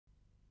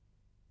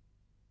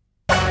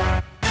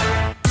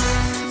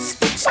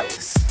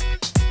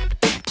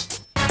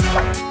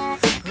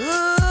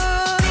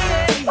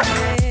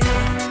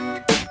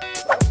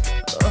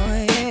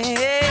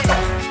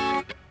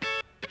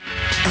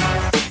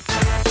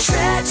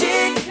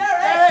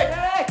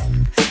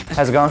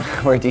How's it going?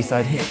 We're at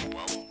D-side. I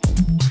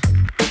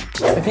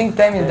think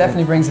Damien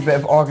definitely brings a bit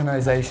of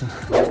organisation.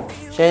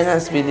 Shane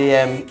has to be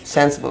the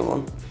sensible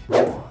one.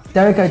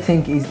 Derek, I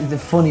think, is the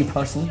funny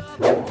person.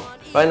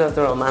 Right now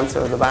the romancer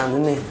of the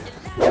band, isn't he?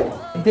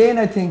 Dane,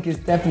 I think, is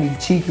definitely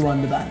the cheeky one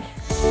in the band.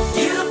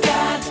 You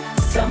got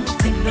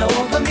something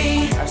over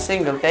me. Our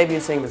debut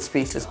single,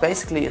 Speechless,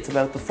 basically it's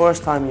about the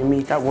first time you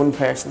meet that one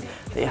person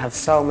that you have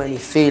so many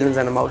feelings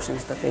and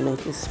emotions that they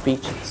make you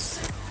speechless.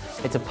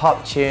 It's a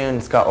pop tune,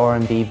 it's got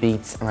R&B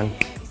beats, and I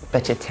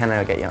bet you 10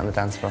 will get you on the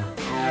dance floor.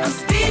 I'm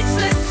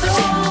speechless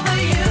over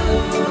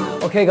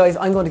you. Okay guys,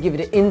 I'm going to give you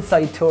the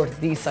inside tour to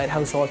the D-side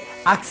household.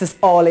 Access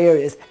all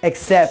areas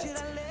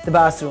except the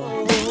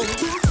bathroom.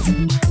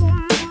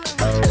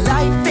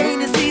 Life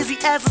ain't as easy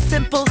as a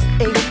simple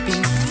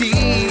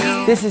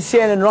ABC. This is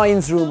Shane and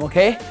Ryan's room,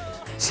 okay?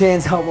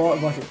 Shane's hot water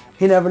bottle.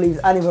 He never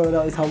leaves anywhere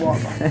without his hot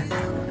water bottle. Do you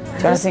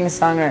want to sing a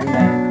song right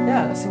now?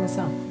 Yeah, let's sing a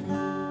song.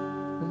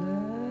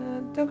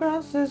 Let the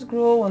grasses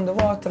grow and the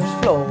waters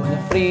flow in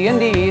a free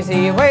and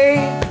easy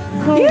way.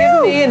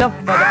 Give me enough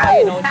for the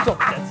final joke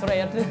that's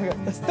right.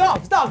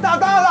 Stop!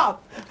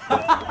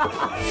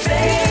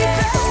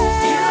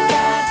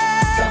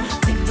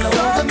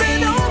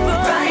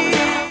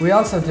 We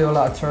also do a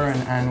lot of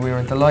touring, and we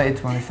were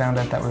delighted when we found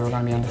out that we were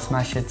going to be on the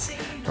Smash Hits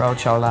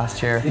Roadshow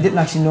last year. We didn't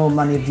actually know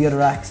many of the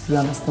other acts, to be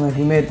honest. And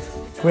we made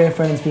great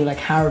friends, people like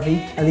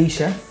Harvey,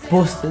 Alicia,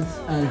 Busted,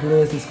 and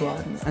Blazing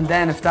Squad. And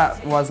then, if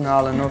that wasn't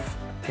all enough,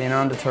 being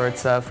on the tour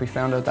itself, we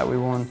found out that we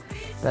won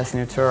Best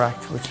New Tour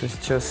Act, which was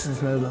just,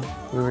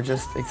 we were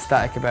just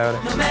ecstatic about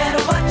it. No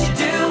matter what you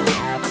do,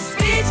 I'm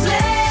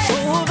speechless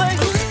over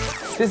you.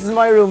 This is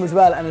my room as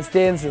well, and it's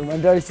Dane's room,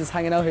 and Derry's just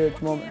hanging out here at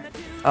the moment.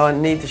 Oh, I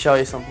need to show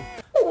you something.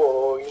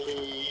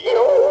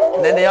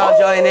 And then they all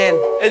join in.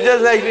 It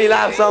just makes me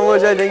laugh so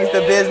much, I think it's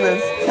the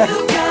business.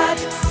 You got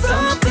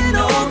something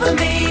over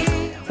me.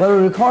 When we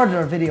recorded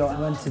our video, I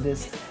went to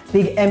this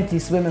big empty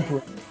swimming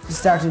pool. We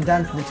started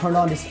dancing, they turned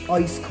on this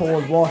ice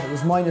cold water. It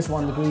was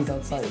 -1 degrees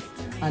outside.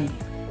 And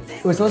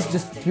it was supposed to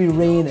just be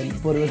raining,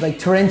 but it was like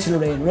torrential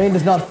rain. Rain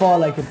does not fall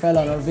like it fell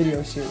on our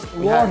video shoot.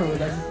 Water was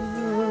like...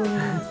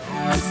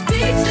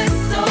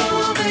 Speechless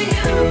over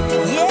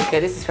you. Okay,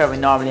 this is where we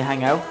normally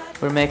hang out.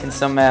 We're making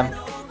some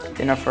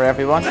dinner for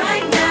everyone.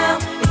 Right now,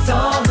 it's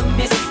all a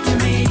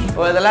mystery.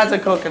 Well, the lads are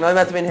cooking. I've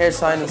had to be in here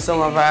signing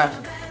some of our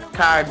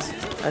cards,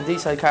 a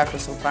D-side card for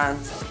some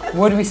fans.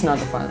 Would we snag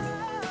a fan?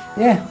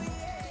 Yeah.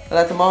 But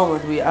at the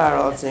moment, we are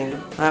all single,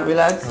 aren't we,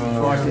 lads?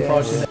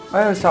 Unfortunately.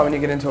 I always thought when you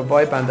get into a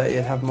boy band that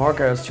you'd have more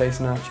girls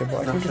chasing after you,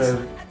 but I think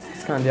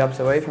it's kind of the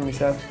opposite way for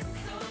myself.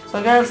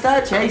 So girls,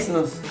 start chasing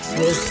us.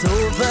 Speechless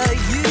over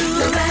you.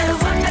 No matter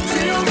what I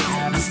do,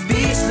 I'm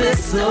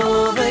speechless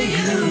over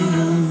you.